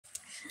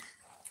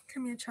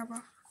Come here,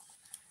 Chubba.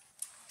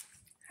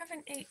 Have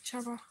an eat,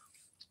 Chubba.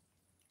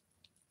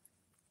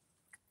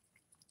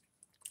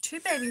 2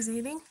 babies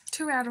eating.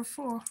 2 out of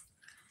 4.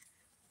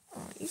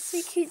 Oh, you're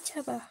so cute,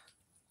 Chubba.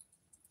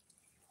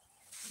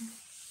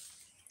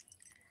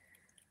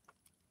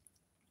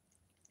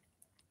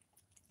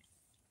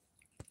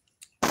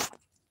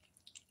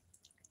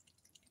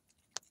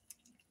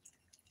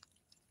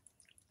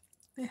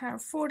 They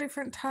have 4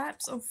 different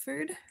types of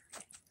food,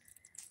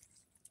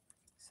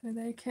 so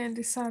they can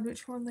decide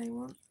which one they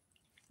want.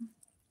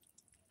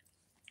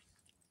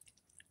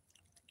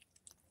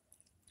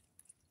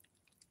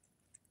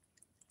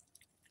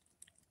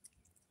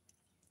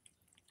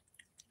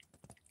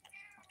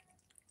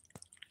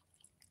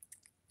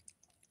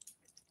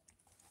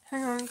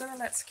 Hang on, I'm gonna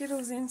let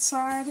Skittles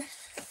inside.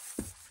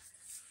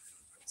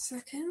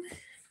 Second.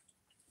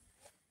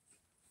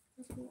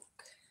 Have a look.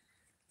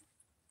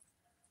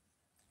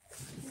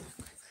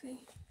 Quickly.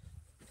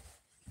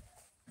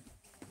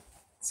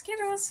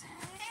 Skittles,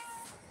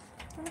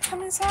 wanna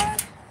come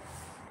inside?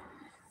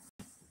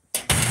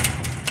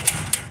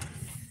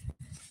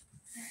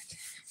 Right.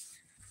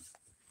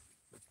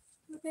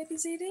 The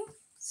baby's eating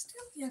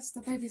still? Yes,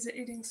 the babies are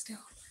eating still.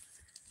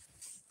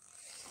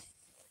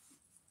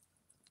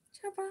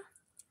 Chubba,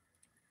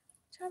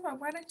 Chubba,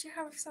 why don't you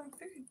have some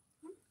food?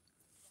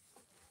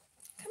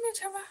 Come here,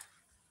 Chubba.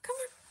 Come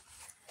on.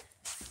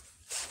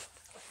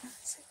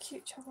 So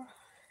cute, Chubba.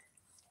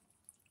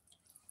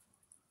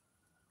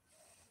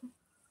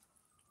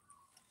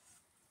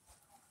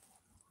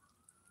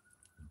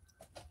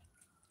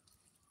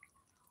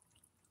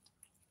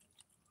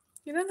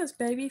 You know there's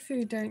baby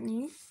food, don't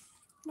you?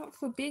 Not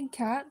for big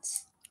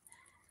cats.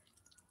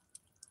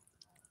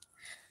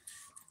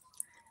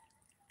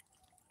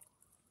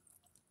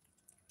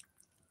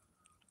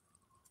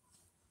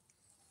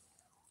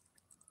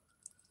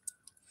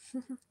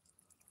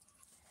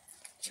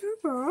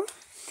 Chubba?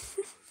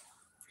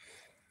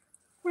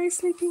 Why are you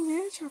sleeping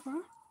there,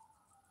 Chubba?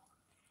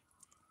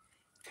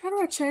 How do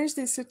I change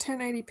this to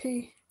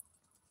 1080p?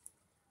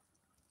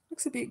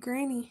 Looks a bit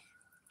grainy.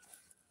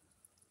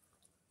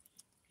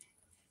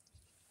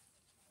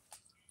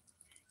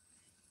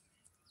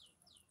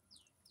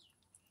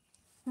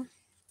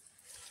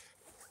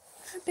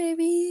 Hi,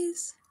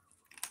 babies.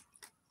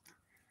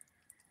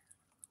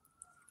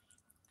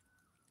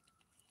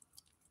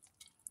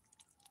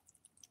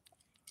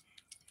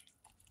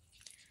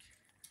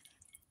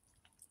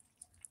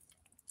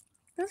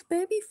 That's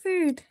baby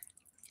food.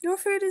 Your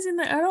food is in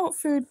the adult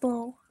food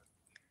bowl.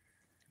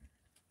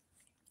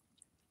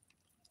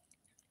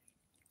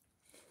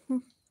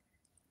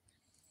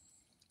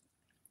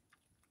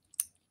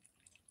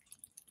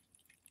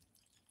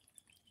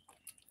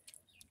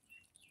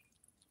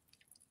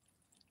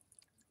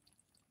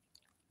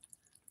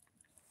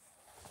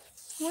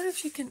 What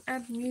if you can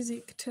add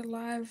music to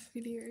live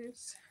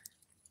videos?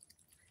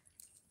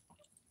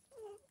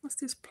 What's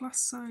this plus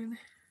sign?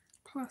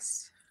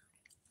 Plus.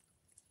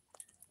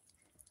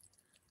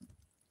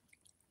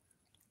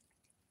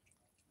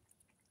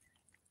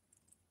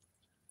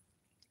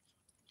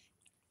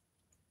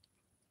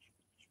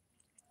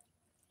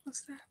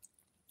 What's that?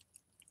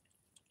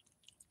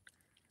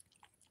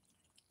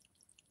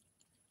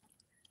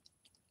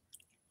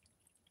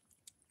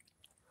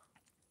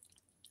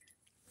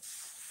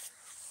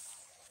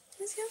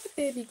 Where's the other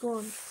baby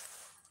gone?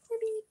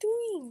 What are you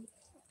doing?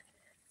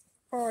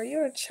 Oh,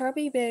 you're a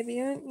chubby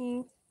baby, aren't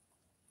you?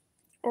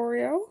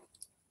 Oreo?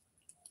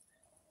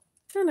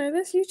 Oh no,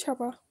 that's you,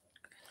 Chubba.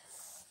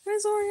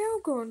 Where's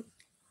Oreo gone?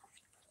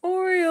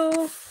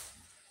 Oreo!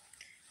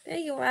 There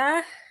you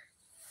are.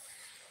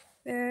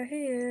 There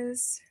he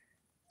is.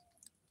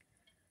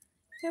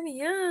 Yummy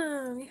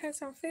yum! You had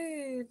some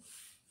food.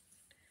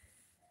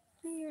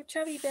 You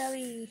chubby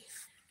belly.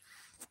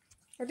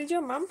 Or did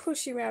your mum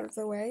push you out of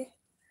the way?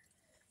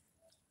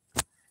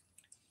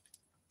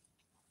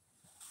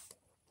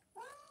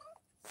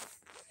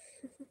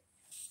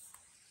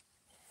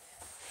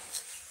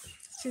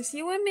 It's just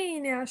you and me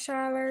now,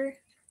 Charlotte.